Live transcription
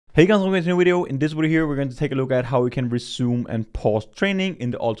Hey guys, welcome to a new video. In this video here, we're going to take a look at how we can resume and pause training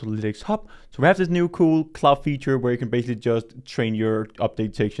in the Ultralytics Hub. So we have this new cool cloud feature where you can basically just train your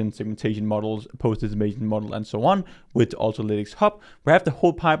update section, segmentation models, post-estimation model, and so on with the Ultralytics Hub. We have the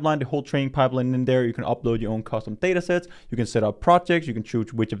whole pipeline, the whole training pipeline in there. You can upload your own custom datasets. You can set up projects. You can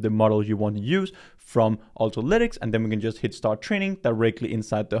choose which of the models you want to use from Ultralytics, and then we can just hit start training directly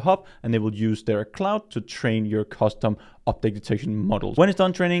inside the hub, and they will use their cloud to train your custom update detection models. When it's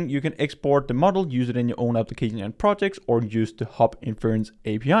done training, you can export the model, use it in your own application and projects, or use the Hub Inference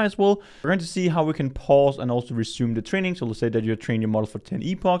API as well. We're going to see how we can pause and also resume the training. So let's say that you train your model for 10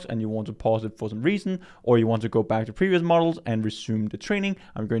 epochs and you want to pause it for some reason, or you want to go back to previous models and resume the training.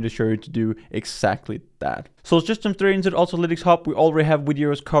 I'm going to show you to do exactly that. So let's just jump straight into the Ultralytics Hub. We already have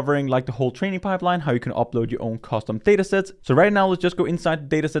videos covering like the whole training pipeline, how you can upload your own custom datasets. So right now, let's just go inside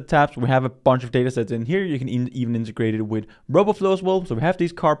the dataset tabs. We have a bunch of datasets in here. You can even integrate it with RoboFlow as well. So we have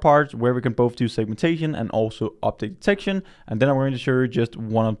these Carparts where we can both do segmentation and also update detection. And then I'm going to show you just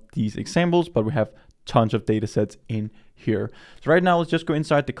one of these examples, but we have tons of datasets in here. So right now, let's just go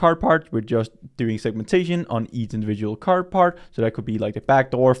inside the card part. We're just doing segmentation on each individual card part. So that could be like the back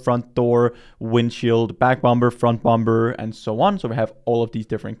door, front door, windshield, back bumper, front bumper, and so on. So we have all of these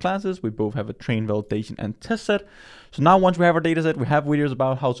different classes. We both have a train, validation, and test set. So now once we have our dataset, we have videos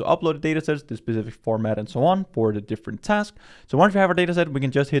about how to upload the datasets, the specific format, and so on for the different tasks. So once we have our dataset, we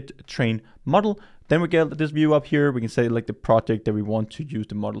can just hit train model. Then we get this view up here. We can say like the project that we want to use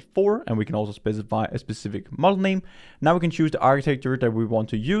the model for, and we can also specify a specific model name. Now we can choose the architecture that we want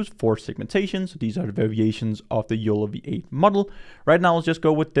to use for segmentation. So these are the variations of the YOLOv8 model. Right now, let's just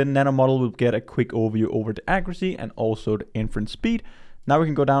go with the nano model. We'll get a quick overview over the accuracy and also the inference speed. Now we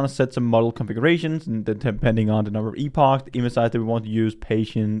can go down and set some model configurations, and then depending on the number of epochs, the image size that we want to use,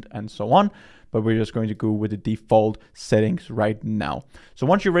 patient, and so on. But we're just going to go with the default settings right now. So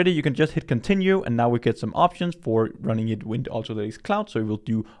once you're ready, you can just hit continue, and now we get some options for running it with Ultralytics Cloud. So it will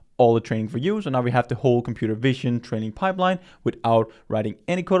do all the training for you. So now we have the whole computer vision training pipeline without writing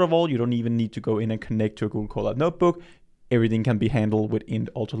any code at all. You don't even need to go in and connect to a Google Colab notebook. Everything can be handled within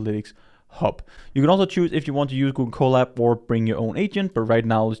the Ultralytics Hub. You can also choose if you want to use Google Colab or bring your own agent, but right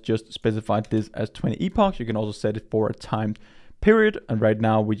now let's just specify this as 20 epochs. You can also set it for a timed period, and right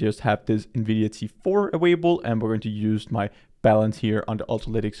now we just have this NVIDIA T4 available, and we're going to use my balance here on the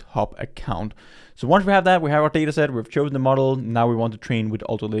Ultralytics Hub account. So once we have that, we have our dataset, we've chosen the model. Now we want to train with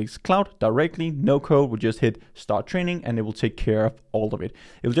Ultralytics Cloud directly, no code. We just hit start training and it will take care of all of it.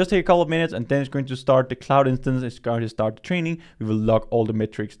 It will just take a couple of minutes, and then it's going to start the cloud instance. It's going to start the training. We will log all the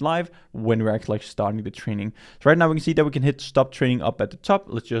metrics live when we're actually starting the training. So right now we can see that we can hit stop training up at the top.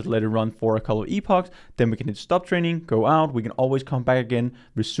 Let's just let it run for a couple of epochs. Then we can hit stop training, go out. We can always come back again,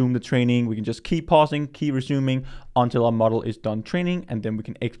 resume the training. We can just keep pausing, keep resuming until our model is done training, and then we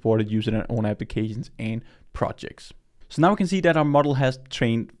can export it using our own applications and projects. So now we can see that our model has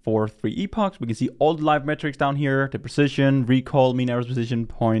trained for 3 epochs. We can see all the live metrics down here, the precision, recall, mean error precision,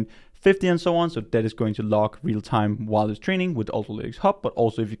 point 50, and so on. So that is going to log real time while it's training with Ultralytics Hub, but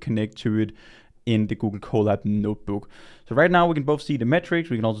also if you connect to it in the Google Colab notebook. So right now we can both see the metrics.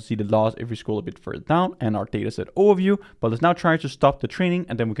 We can also see the loss if we scroll a bit further down, and our dataset overview. But let's now try to stop the training,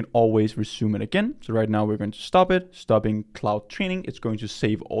 and then we can always resume it again. So right now we're going to stop it, stopping cloud training. It's going to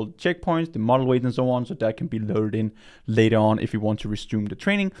save all the checkpoints, the model weights, and so on, so that can be loaded in later on if you want to resume the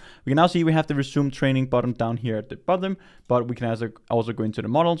training. We can now see we have the resume training button down here at the bottom, but we can also go into the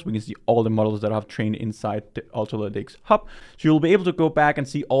models. We can see all the models that I have trained inside the Ultralytics Hub. So you'll be able to go back and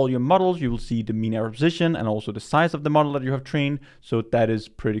see all your models. You will see the mean error precision and also the size of the model that you have trained. So that is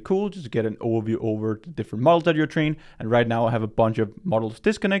pretty cool, just to get an overview over the different models that you're trained. And right now I have a bunch of models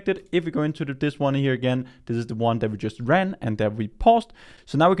disconnected. If we go into this one here again, this is the one that we just ran and that we paused.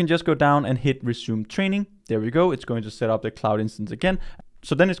 So now we can just go down and hit resume training. There we go. It's going to set up the cloud instance again.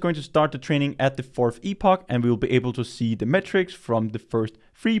 So then it's going to start the training at the 4th epoch, and we'll be able to see the metrics from the first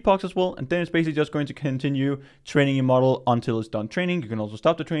 3 epochs as well. And then it's basically just going to continue training your model until it's done training. You can also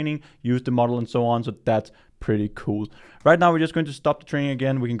stop the training, use the model, and so on. So that's pretty cool. Right now, we're just going to stop the training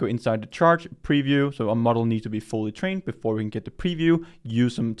again. We can go inside the charge preview. So our model needs to be fully trained before we can get the preview,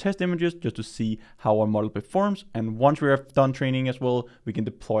 use some test images just to see how our model performs. And once we have done training as well, we can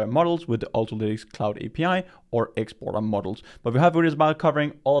deploy our models with the Ultralytics Cloud API or export our models. But we have videos about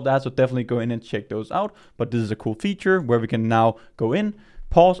covering all of that, so definitely go in and check those out. But this is a cool feature where we can now go in,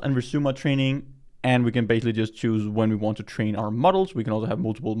 pause and resume our training, and we can basically just choose when we want to train our models. We can also have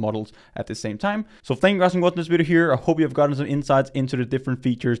multiple models at the same time. So thank you guys for watching this video here. I hope you have gotten some insights into the different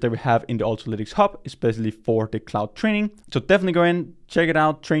features that we have in the Ultralytics Hub, especially for the cloud training. So definitely go in, check it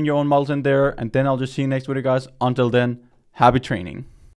out, train your own models in there, and then I'll just see you next video, guys. Until then, happy training.